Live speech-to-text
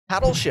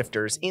Paddle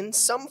shifters, in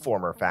some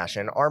form or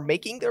fashion, are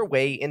making their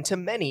way into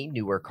many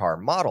newer car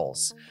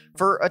models.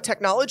 For a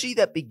technology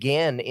that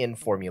began in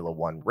Formula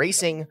One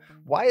racing,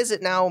 why is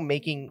it now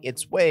making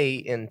its way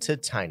into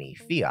tiny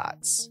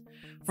Fiats?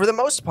 For the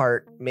most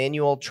part,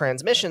 manual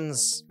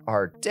transmissions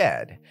are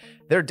dead.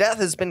 Their death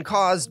has been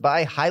caused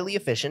by highly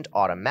efficient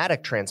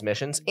automatic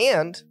transmissions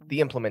and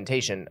the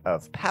implementation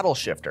of paddle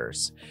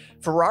shifters.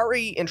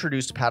 Ferrari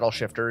introduced paddle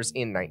shifters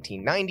in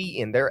 1990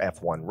 in their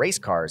F1 race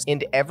cars,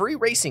 and every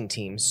racing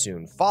team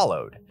soon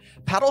followed.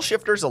 Paddle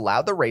shifters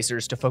allowed the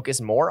racers to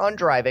focus more on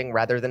driving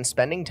rather than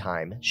spending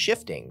time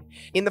shifting.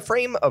 In the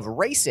frame of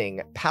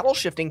racing, paddle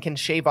shifting can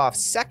shave off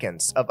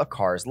seconds of a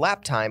car's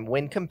lap time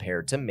when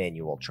compared to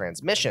manual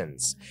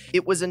transmissions.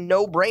 It was a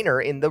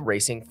no-brainer in the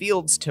racing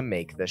fields to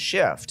make the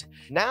shift.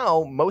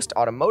 Now, most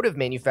automotive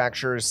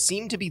manufacturers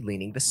seem to be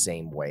leaning the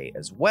same way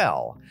as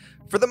well.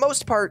 For the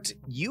most part,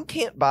 you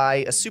can't buy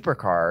a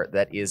supercar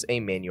that is a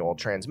manual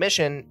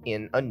transmission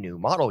in a new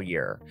model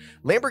year.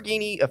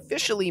 Lamborghini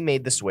officially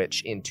made the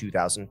switch in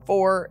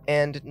 2004,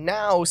 and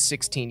now,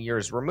 16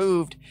 years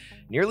removed,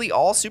 nearly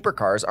all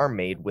supercars are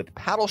made with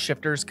paddle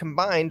shifters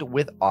combined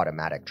with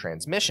automatic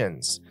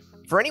transmissions.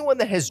 For anyone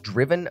that has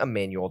driven a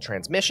manual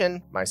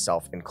transmission,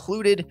 myself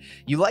included,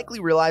 you likely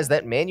realize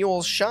that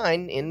manuals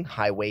shine in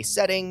highway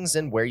settings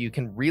and where you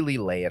can really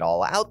lay it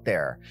all out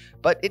there,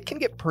 but it can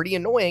get pretty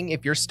annoying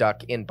if you're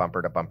stuck in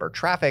bumper-to-bumper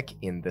traffic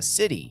in the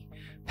city.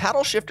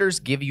 Paddle shifters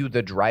give you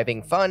the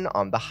driving fun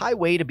on the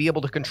highway to be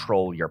able to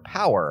control your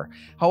power.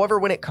 However,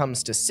 when it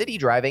comes to city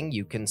driving,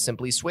 you can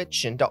simply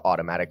switch into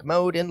automatic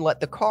mode and let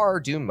the car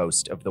do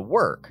most of the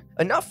work.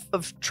 Enough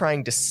of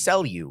trying to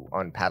sell you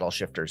on paddle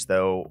shifters,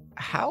 though.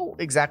 How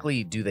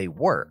exactly do they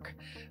work?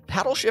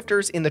 Paddle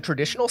shifters in the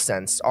traditional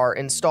sense are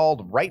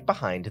installed right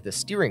behind the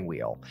steering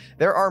wheel.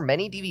 There are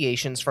many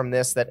deviations from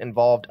this that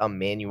involved a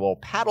manual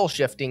paddle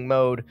shifting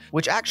mode,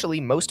 which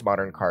actually most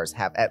modern cars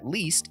have at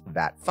least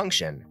that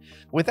function.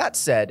 With that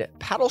said,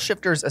 paddle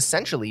shifters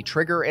essentially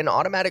trigger an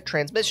automatic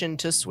transmission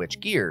to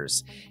switch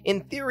gears. In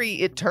theory,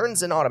 it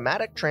turns an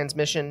automatic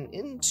transmission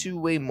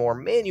into a more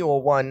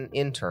manual one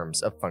in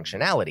terms of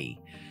functionality.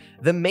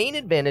 The main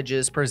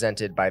advantages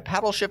presented by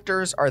paddle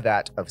shifters are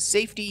that of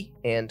safety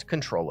and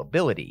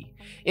controllability.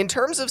 In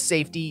terms of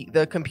safety,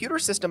 the computer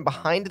system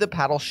behind the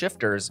paddle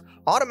shifters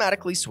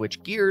automatically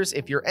switch gears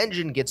if your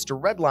engine gets to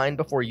redline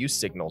before you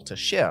signal to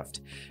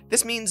shift.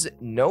 This means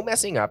no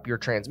messing up your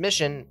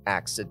transmission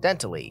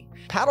accidentally.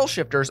 Paddle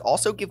shifters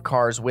also give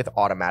cars with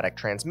automatic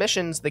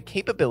transmissions the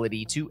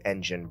capability to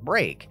engine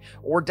brake,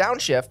 or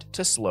downshift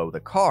to slow the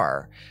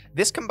car.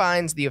 This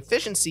combines the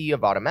efficiency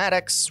of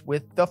automatics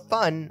with the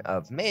fun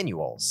of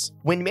manuals.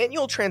 When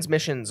manual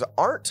transmissions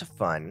aren't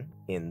fun,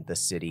 in the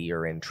city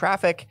or in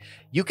traffic,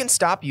 you can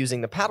stop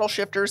using the paddle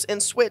shifters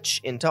and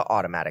switch into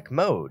automatic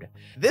mode.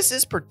 This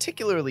is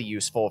particularly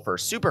useful for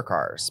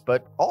supercars,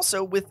 but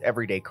also with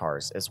everyday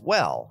cars as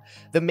well.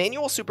 The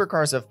manual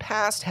supercars of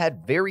past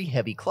had very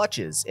heavy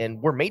clutches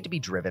and were made to be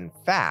driven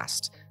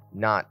fast,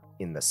 not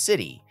in the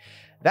city.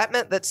 That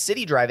meant that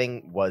city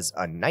driving was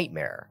a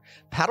nightmare.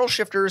 Paddle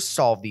shifters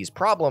solve these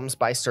problems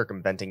by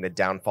circumventing the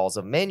downfalls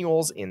of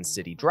manuals in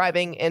city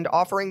driving and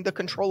offering the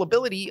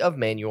controllability of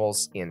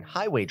manuals in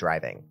highway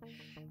driving.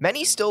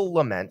 Many still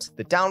lament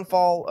the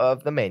downfall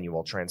of the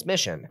manual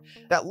transmission.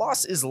 That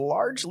loss is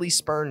largely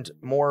spurned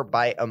more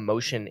by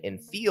emotion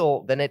and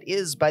feel than it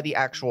is by the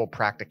actual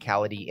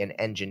practicality and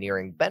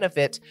engineering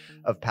benefit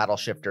of paddle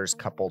shifters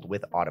coupled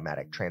with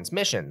automatic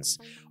transmissions.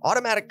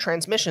 Automatic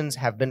transmissions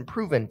have been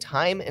proven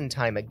time and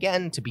time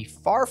again to be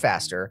far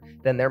faster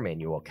than their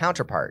manual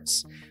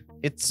counterparts.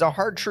 It's a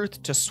hard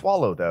truth to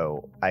swallow,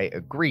 though, I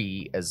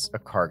agree as a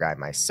car guy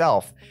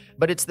myself,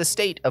 but it's the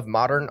state of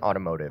modern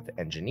automotive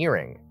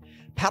engineering.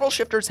 Paddle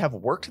shifters have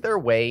worked their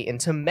way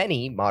into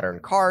many modern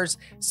cars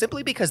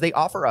simply because they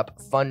offer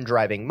up fun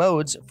driving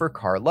modes for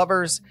car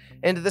lovers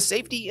and the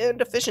safety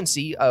and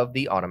efficiency of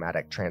the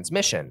automatic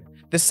transmission.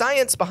 The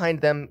science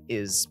behind them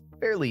is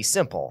fairly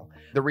simple.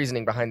 The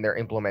reasoning behind their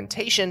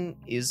implementation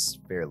is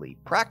fairly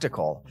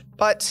practical.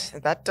 But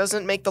that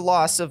doesn't make the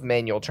loss of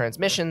manual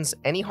transmissions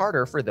any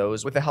harder for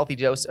those with a healthy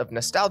dose of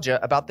nostalgia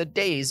about the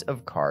days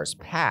of cars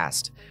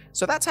past.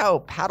 So that's how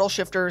paddle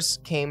shifters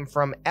came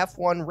from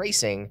F1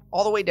 racing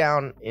all the way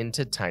down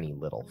into tiny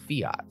little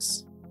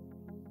Fiats.